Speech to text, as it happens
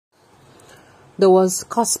There was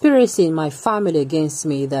conspiracy in my family against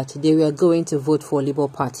me that they were going to vote for Labour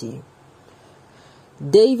Party.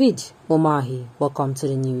 David Umahi, welcome to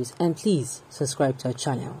the news, and please subscribe to our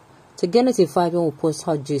channel. To get notified when we post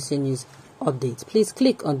hot juicy news updates, please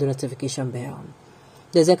click on the notification bell.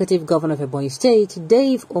 The Executive Governor of Ebonyi State,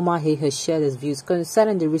 Dave Umahi, has shared his views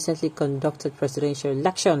concerning the recently conducted presidential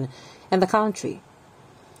election in the country.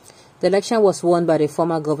 The election was won by the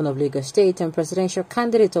former governor of Lagos State and presidential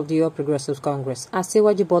candidate of the All Progressives Congress,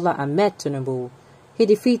 Asiwaju Bola Ahmed Tinubu. He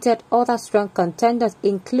defeated other strong contenders,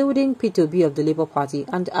 including P2B of the Labour Party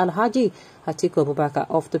and Alhaji Atiku Abubakar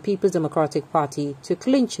of the People's Democratic Party, to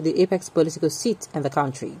clinch the apex political seat in the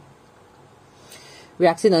country.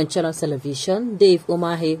 Reacting on Channel Television, Dave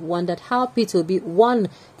Umahi wondered how P2B won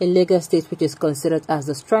in Lagos State, which is considered as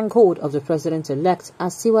the stronghold of the president-elect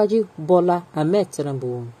Asiwaju Bola Ahmed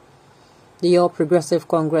Tinubu. The All Progressive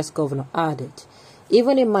Congress governor added,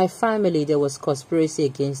 "Even in my family there was conspiracy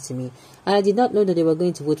against me, and I did not know that they were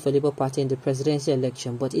going to vote for Labour Party in the presidential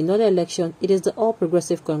election, but in other election it is the All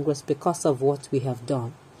Progressive Congress because of what we have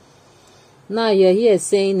done." Now you're here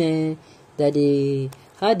saying that they,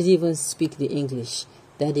 how did he even speak the English?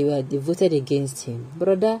 That they voted against him.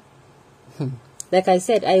 Brother, like I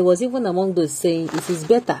said, I was even among those saying it is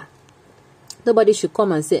better. Nobody should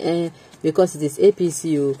come and say, because it is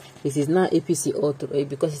APC, it is now APC, or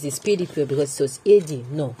because it is PDP, or because it was AD.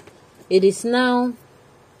 No. It is now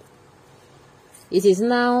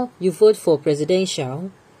you vote for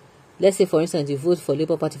presidential. Let's say, for instance, you vote for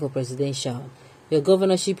Labour Party for presidential. Your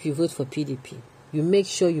governorship, you vote for PDP. You make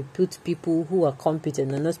sure you put people who are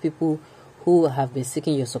competent and not people who have been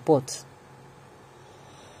seeking your support.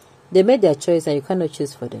 They made their choice and you cannot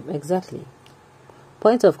choose for them. Exactly.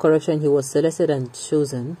 Point of correction, he was selected and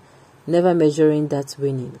chosen, never measuring that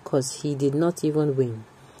winning, because he did not even win.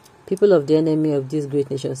 People of the enemy of this great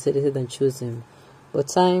nation selected and chose him. But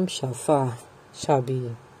time shall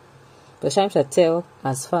be. But time shall tell,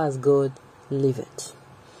 as far as God liveth.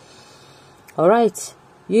 Alright,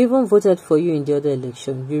 you even voted for you in the other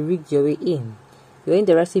election. You rigged your way in. You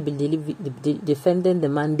indirectly defending the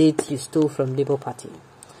mandate you stole from Labour Party.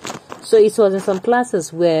 So it was in some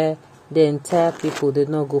classes where the entire people did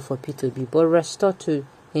not go for P2B, but restored to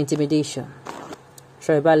intimidation,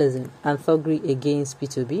 tribalism, and thuggery against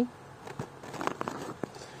P2B.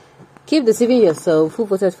 Keep deceiving yourself who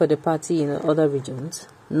voted for the party in other regions.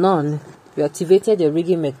 None. You activated your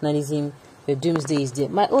rigging mechanism. Your doomsday is there.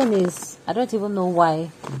 My own is, I don't even know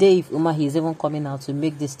why Dave Umahi is even coming out to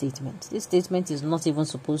make this statement. This statement is not even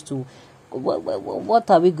supposed to.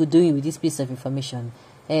 What are we doing with this piece of information?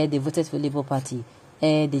 They voted for Labour Party.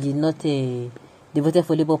 They did not. They voted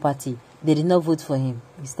for Labour Party. They did not vote for him.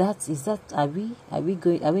 Is that? Are we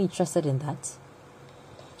interested in that?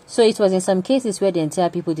 So it was in some cases where the entire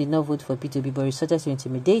people did not vote for P2B, but resorted to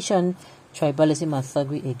intimidation, tribalism, and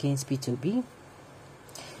thuggery against P2B.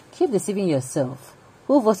 Keep deceiving yourself.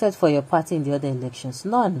 Who voted for your party in the other elections?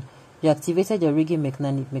 None. You activated your rigging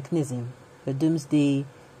mechanism. Your doomsday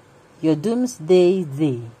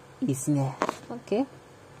day is near. Okay.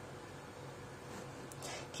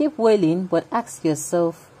 Keep wailing, but ask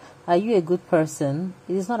yourself, are you a good person?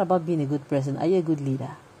 It is not about being a good person. Are you a good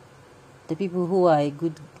leader? The people who are a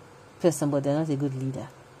good person, but they're not a good leader.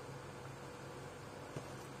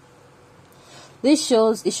 It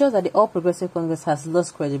shows that the All Progressive Congress has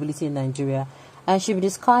lost credibility in Nigeria and should be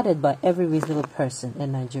discarded by every reasonable person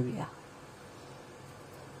in Nigeria.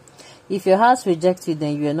 If your house rejects you,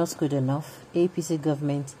 then you are not good enough. APC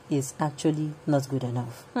government is actually not good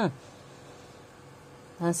enough.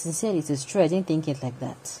 And sincerely, it is true. I didn't think it like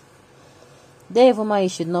that. Dave Umahi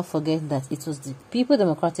should not forget that it was the People's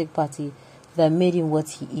Democratic Party that made him what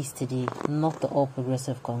he is today, not the All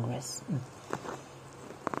Progressive Congress.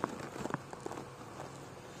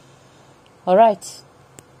 Alright.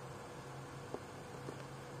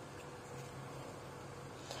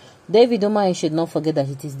 David Umahi should not forget that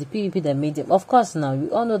it is the PDP that made him. Of course, now, we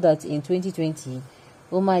all know that in 2020,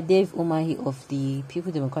 Dave Umahi of the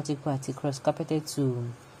People's Democratic Party cross-carpeted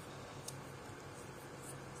to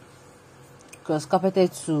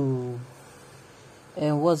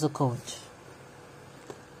what's it called?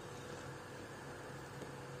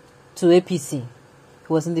 To APC. He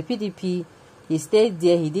was in the PDP. He stayed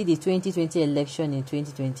there. He did the 2020 election in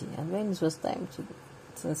 2020. And when it was time to,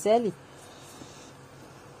 sincerely,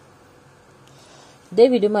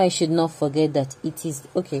 David Umahi should not forget that it is,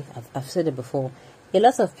 okay, I've said it before, a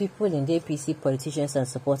lot of people in the APC, politicians and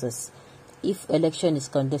supporters, if election is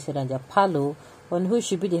conducted and they're palo on who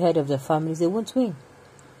should be the head of their families, they won't win.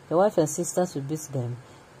 Their wife and sisters will beat them.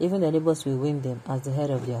 Even the neighbors will win them as the head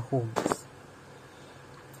of their homes.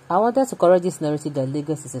 I wanted to correct this narrative that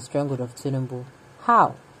Lagos is a stronghold of Tinubu.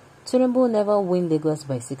 How? Tinubu never win Lagos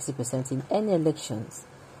by 60% in any elections.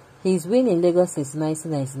 His win in Lagos since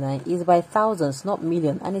 1999 is by thousands, not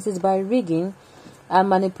millions, and it is by rigging and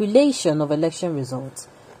manipulation of election results.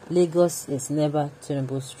 Lagos is never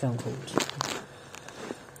Tinubu's stronghold.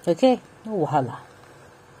 Okay? No wahala.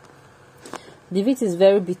 The victory is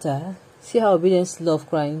very bitter. See how obedience love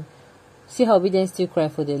crying. See how obedience still crying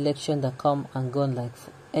for the election that come and gone like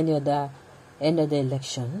any other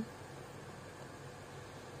election.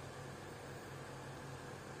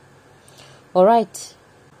 Alright.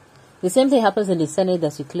 The same thing happens in the Senate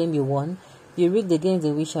that you claim you won. You rigged against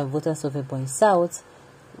the wish and voters of Ebonyi South.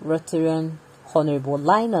 Rotarian Honorable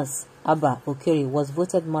Linus Abba Okere was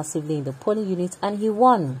voted massively in the polling unit and he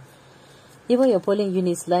won. Even your polling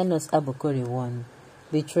units, Linus Abba Okere won.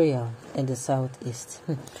 Betrayal in the Southeast.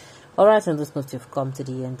 Alright, on this note, you've come to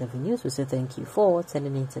the end of the news. We say thank you for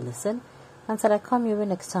tuning in to listen. Until I come your way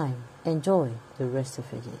next time, enjoy the rest of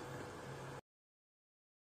your day.